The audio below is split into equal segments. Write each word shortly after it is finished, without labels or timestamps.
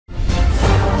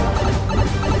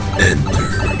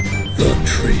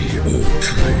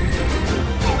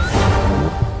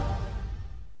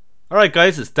Alright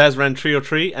guys, it's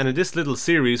Dazran303 and in this little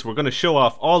series we're going to show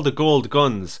off all the gold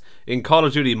guns in Call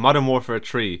of Duty Modern Warfare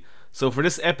 3. So for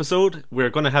this episode we're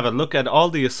going to have a look at all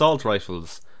the assault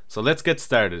rifles. So let's get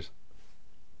started.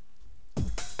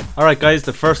 Alright guys,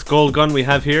 the first gold gun we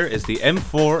have here is the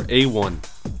M4A1.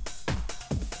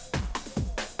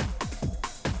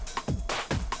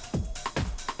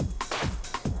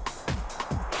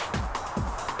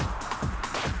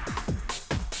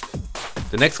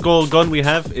 The next gold gun we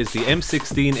have is the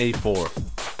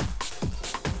M16A4.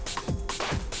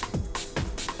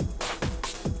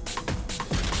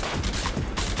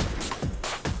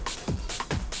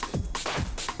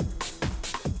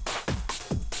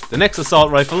 The next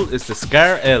assault rifle is the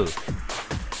Scar L.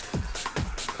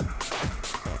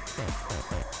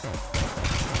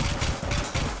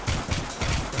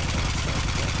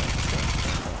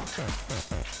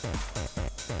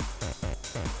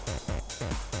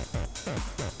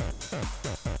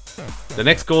 The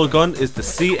next gold gun is the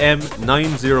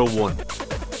CM901.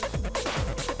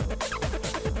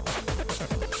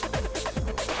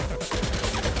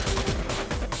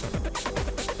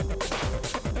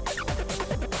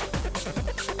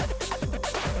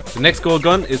 The next gold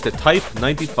gun is the Type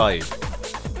 95.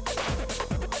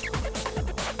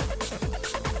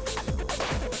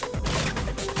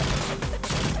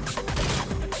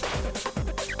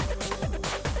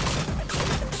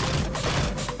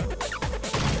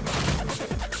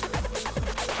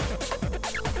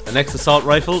 The next assault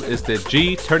rifle is the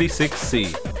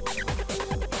G36C.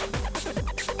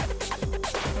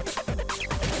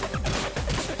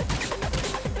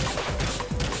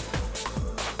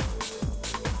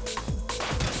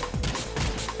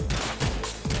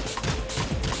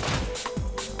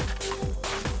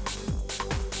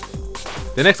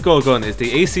 The next gold gun is the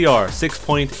ACR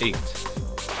 6.8.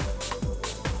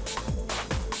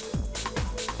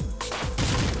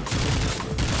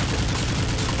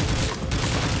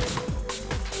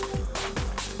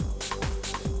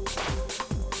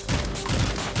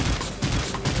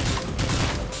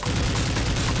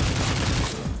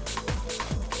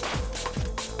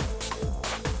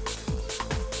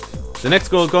 The next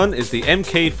gold gun is the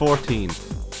MK14.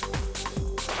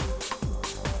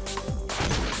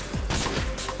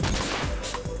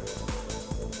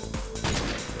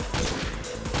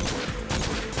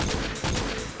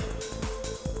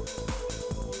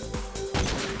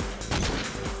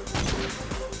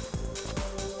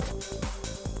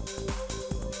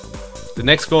 The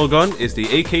next gold gun is the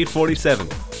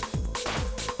AK-47.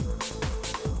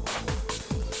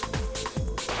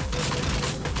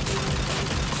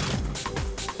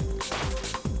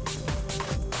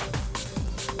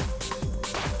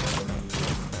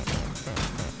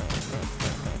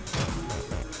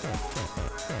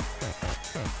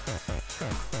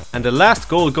 And the last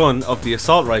gold gun of the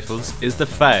assault rifles is the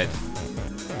FAD.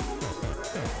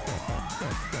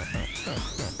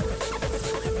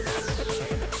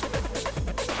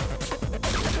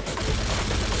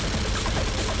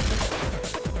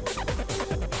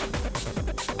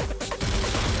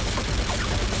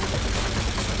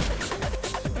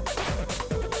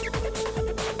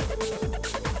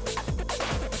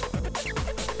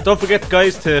 Don't forget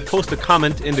guys to post a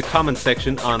comment in the comment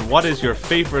section on what is your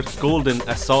favorite golden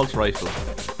assault rifle.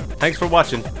 Thanks for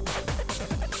watching.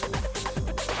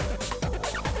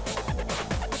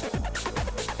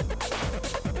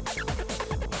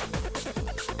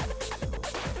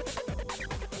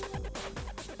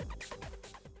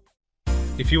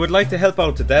 If you would like to help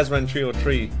out the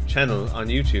Dazran303 channel on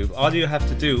YouTube, all you have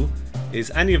to do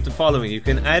is any of the following. You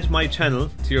can add my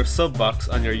channel to your sub box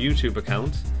on your YouTube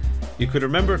account. You could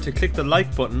remember to click the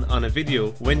like button on a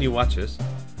video when you watch it.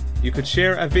 You could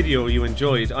share a video you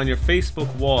enjoyed on your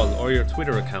Facebook wall or your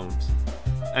Twitter account.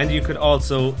 And you could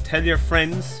also tell your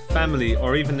friends, family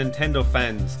or even Nintendo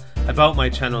fans about my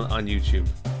channel on YouTube.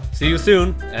 See you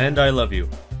soon, and I love you.